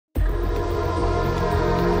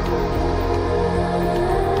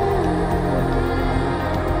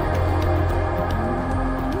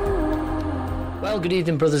good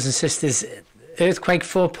evening, brothers and sisters. Earthquake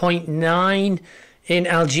 4.9 in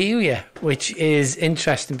Algeria, which is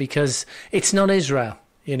interesting because it's not Israel.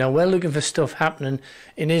 You know, we're looking for stuff happening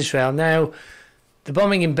in Israel. Now, the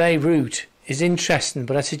bombing in Beirut is interesting,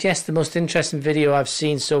 but I suggest the most interesting video I've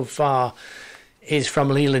seen so far is from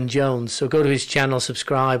Leland Jones. So go to his channel,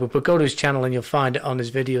 subscribe, but go to his channel and you'll find it on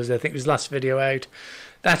his videos. I think it was last video out.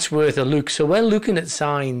 That's worth a look. So we're looking at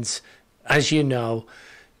signs, as you know,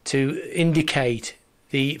 to indicate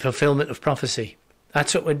the fulfillment of prophecy.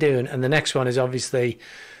 That's what we're doing. And the next one is obviously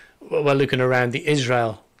we're looking around the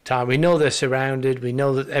Israel time. We know they're surrounded. We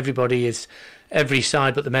know that everybody is every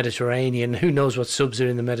side but the Mediterranean. Who knows what subs are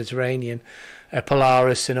in the Mediterranean?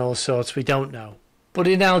 Polaris and all sorts. We don't know. But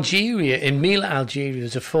in Algeria, in Mila, Algeria,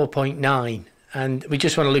 there's a 4.9. And we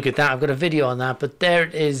just want to look at that. I've got a video on that. But there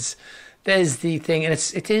it is. There's the thing. And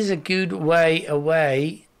it is a good way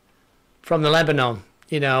away from the Lebanon,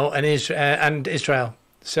 you know, and Israel.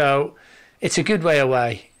 So it's a good way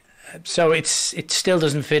away. So it still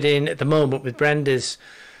doesn't fit in at the moment with Brenda's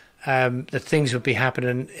that things would be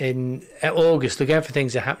happening in August. Look out for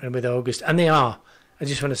things that are happening with August. And they are. I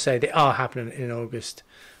just want to say they are happening in August.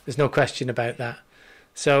 There's no question about that.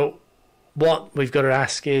 So what we've got to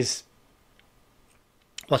ask is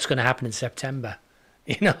what's going to happen in September?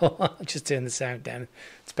 You know, I'll just turn the sound down.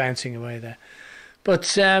 It's bouncing away there.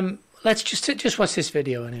 But let's just watch this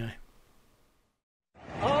video anyway.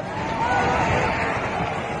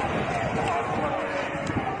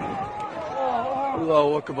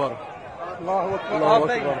 الله أكبر الله أكبر الله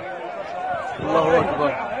أكبر الله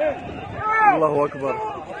أكبر الله أكبر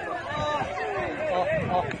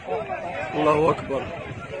الله أكبر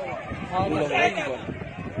الله أكبر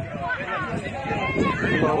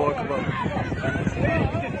الله أكبر.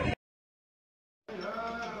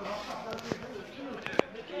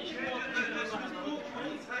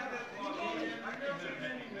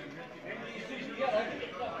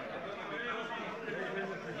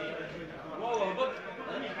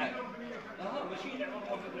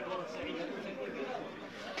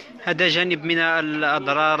 هذا جانب من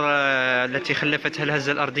الأضرار التي خلفتها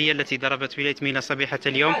الهزة الأرضية التي ضربت ولاية ميلا صبيحة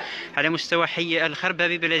اليوم على مستوى حي الخربة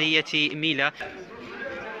ببلدية ميلا.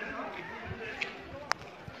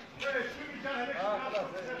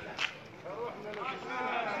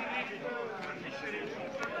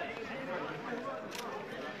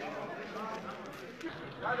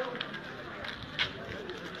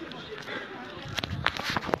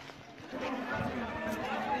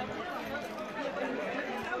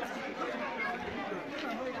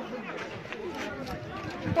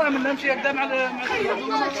 من نمشي قدام على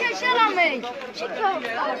شو رامي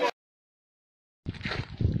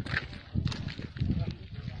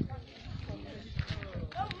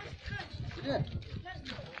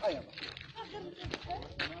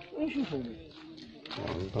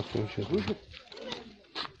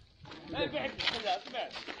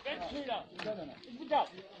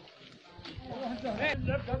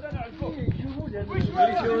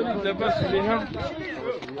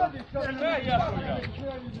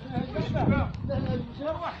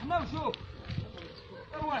روحنا وشوف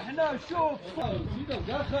روحنا وشوف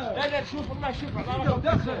لا لا شوف الله شوف على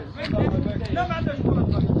داخل لا ما عندناش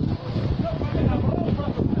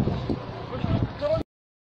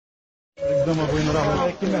قدام وين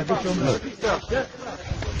راه كيما هذوك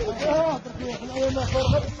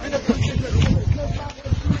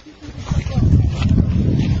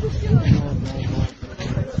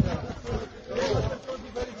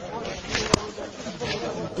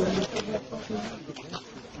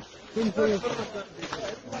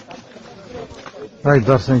هاي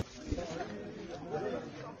دارسين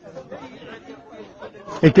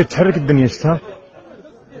هيك تتحرك الدنيا شفتها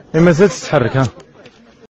ما زالت تتحرك ها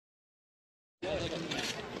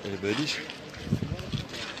ما باليش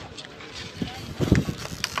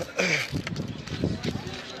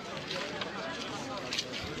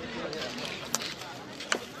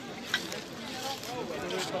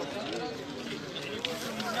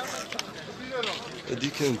هذه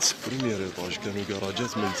كانت بريمير ايطاج كانوا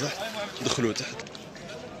كراجات من تحت دخلوا تحت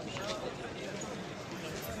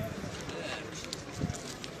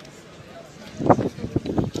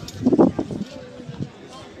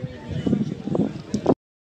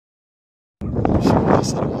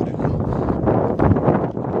السلام عليكم.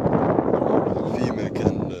 في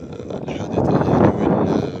مكان الحادثة يعني وين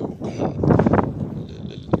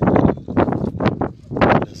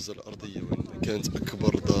وقع الهزة الأرضية وين كانت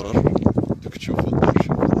أكبر ضرر. دوك تشوفوا الدار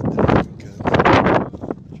شوفوا هذا الدار وين كان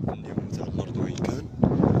شوف النيفو تاع الأرض وين كان.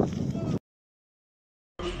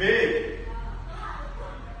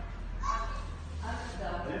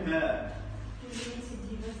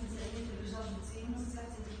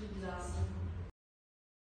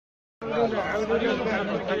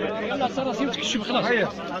 لا صار سيبتك الشوف خلاص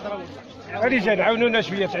الرجال عاونونا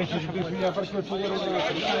شويه تعيشوا شويه فرش تصورونا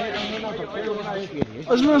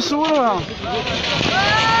اجمل نصوروها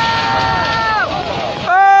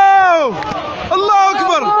الله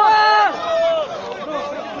اكبر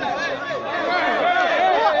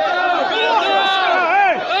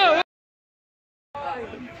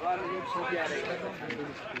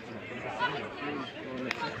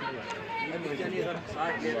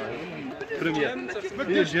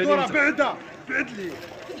بعدها بعد لي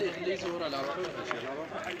خليه يصور على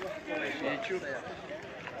يوتيوب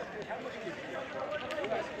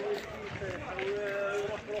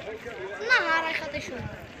نهار يخطي شوي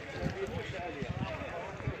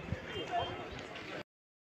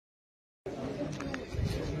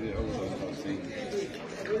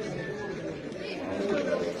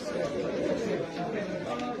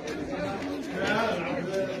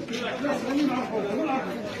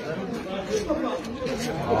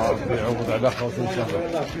بيعوض على 50 شهر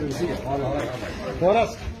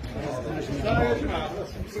وراسك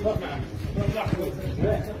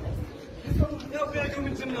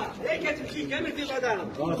من تما كتمشي كامل في الغداء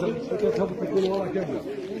كتهبط كل ورا كامل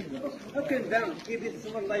كان داون كيف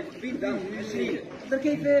يتصور الله كبير داون 20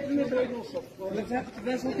 كيف في المتر ونص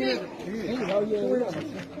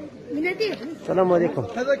السلام عليكم.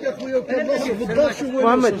 هذاك اخويا بالضبط شو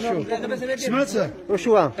محمد سمعت وش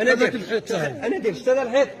هو؟ انا دير شتا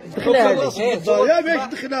الحيط دخلها يا بيك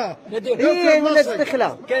دخلها ايه ولا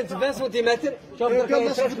تدخلها كانت 20 سنتيمتر شوف كان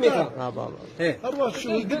 3 متر بابا اروح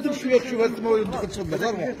شوف قدم شويه تشوف هذا ما يدخل تصب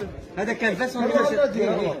هذا كان 20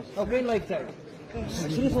 سنتيمتر وين لايك تاعك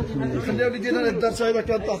خلي وليدي انا الدرس اذا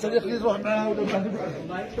كان طاح خليه يروح معاه ولا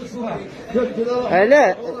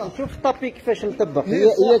لا شوف طابي كيفاش مطبق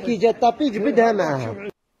هي كي جات طابي جبدها معاها.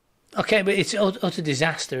 Okay, but it's utter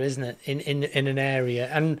disaster, isn't it, in an area?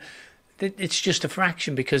 And it's just a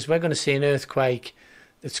fraction, because we're going to see an earthquake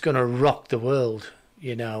that's going to rock the world,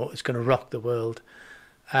 you know, it's going to rock the world.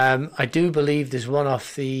 I do believe there's one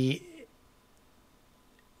off the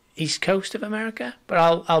east coast of America, but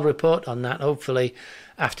I'll report on that. Hopefully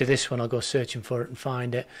after this one I'll go searching for it and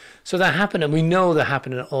find it. So that happened, and we know they're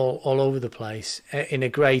happening all over the place in a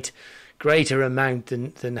greater amount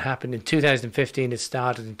than happened in 2015. It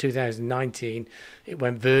started in 2019. It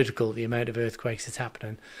went vertical, the amount of earthquakes that's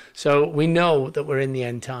happening. So we know that we're in the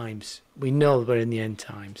end times. We know we're in the end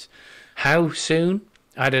times. How soon?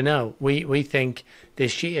 I don't know. We think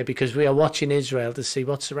this year, because we are watching Israel to see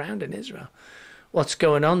what's surrounding Israel. What's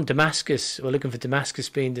going on? Damascus. We're looking for Damascus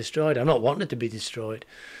being destroyed. I'm not wanting it to be destroyed,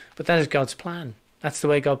 but that is God's plan. That's the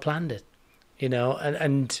way God planned it, you know.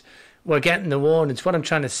 And we're getting the warnings. What I'm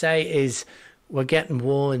trying to say is we're getting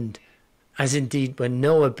warned, as indeed when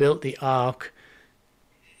Noah built the ark,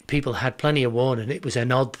 people had plenty of warning. It was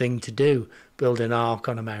an odd thing to do, build an ark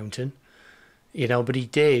on a mountain, you know, but he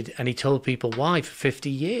did, and he told people why for 50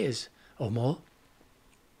 years or more,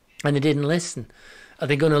 and they didn't listen. Are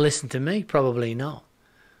they going to listen to me? Probably not.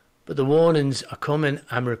 But the warnings are coming.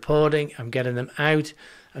 I'm reporting. I'm getting them out.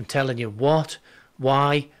 I'm telling you what,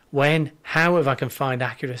 why, when, how, if I can find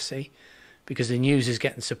accuracy, because the news is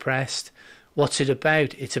getting suppressed. What's it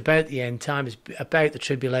about? It's about the end time. It's about the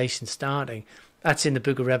tribulation starting. That's in the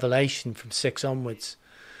book of Revelation from 6 onwards.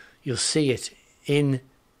 You'll see it in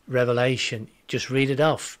Revelation. Just read it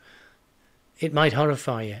off. It might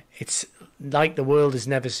horrify you. It's like the world has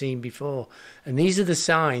never seen before. And these are the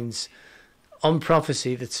signs on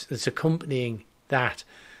prophecy that's accompanying that.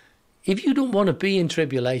 If you don't want to be in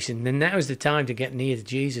tribulation, then now is the time to get near to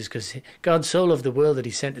Jesus, because God so loved the world that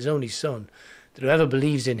he sent his only Son, that whoever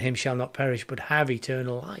believes in him shall not perish but have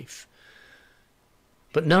eternal life.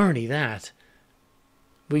 But not only that,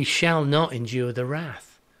 we shall not endure the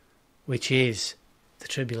wrath, which is the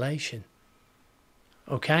tribulation.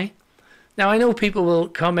 Okay? Now, I know people will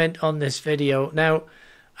comment on this video. Now,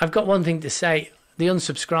 I've got one thing to say. The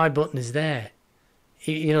unsubscribe button is there.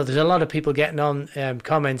 You know, there's a lot of people getting on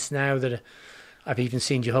comments now that I've even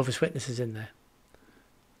seen Jehovah's Witnesses in there.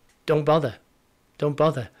 Don't bother. Don't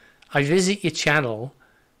bother. I visit your channel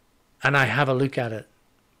and I have a look at it.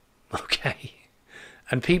 Okay?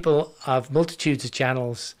 And people have multitudes of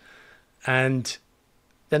channels and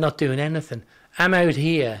they're not doing anything. I'm out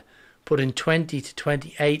here putting 20 to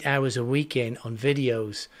 28 hours a week in on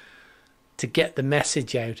videos to get the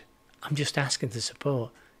message out. I'm just asking to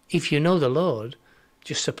support. If you know the Lord,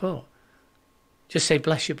 just support. Just say,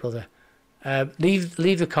 bless you, brother.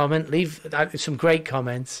 Leave a comment. Leave some great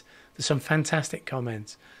comments. There's some fantastic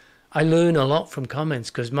comments. I learn a lot from comments,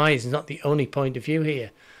 because mine is not the only point of view here.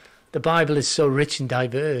 The Bible is so rich and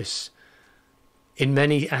diverse. in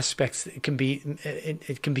many aspects. It can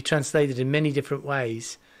be translated in many different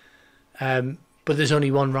ways, but there's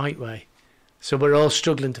only one right way. So we're all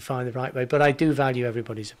struggling to find the right way. But I do value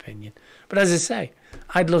everybody's opinion. But as I say,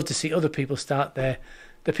 I'd love to see other people start the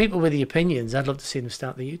people with the opinions. I'd love to see them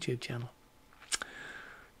start the YouTube channel.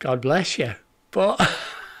 God bless you. But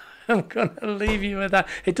I'm going to leave you with that.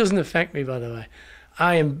 It doesn't affect me, by the way.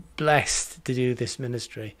 I am blessed to do this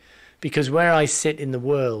ministry because where I sit in the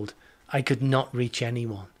world, I could not reach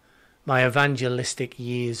anyone. My evangelistic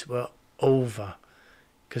years were over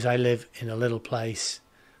because I live in a little place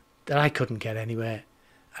that I couldn't get anywhere.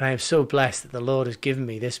 And I am so blessed that the Lord has given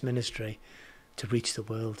me this ministry to reach the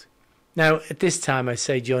world. Now, at this time, I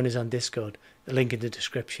say join us on Discord, the link in the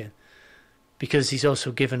description, because he's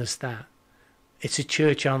also given us that. It's a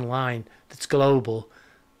church online that's global,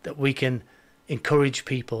 that we can encourage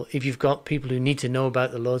people. If you've got people who need to know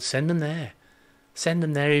about the Lord, send them there. Send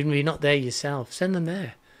them there, even if you're not there yourself. Send them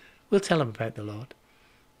there. We'll tell them about the Lord.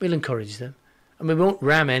 We'll encourage them. And we won't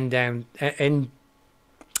ram end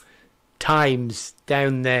times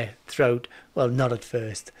down their throat. Well, not at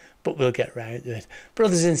first, but we'll get round to it.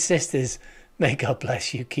 Brothers and sisters, may God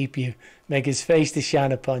bless you, keep you, make his face to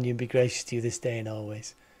shine upon you and be gracious to you this day and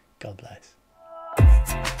always. God bless.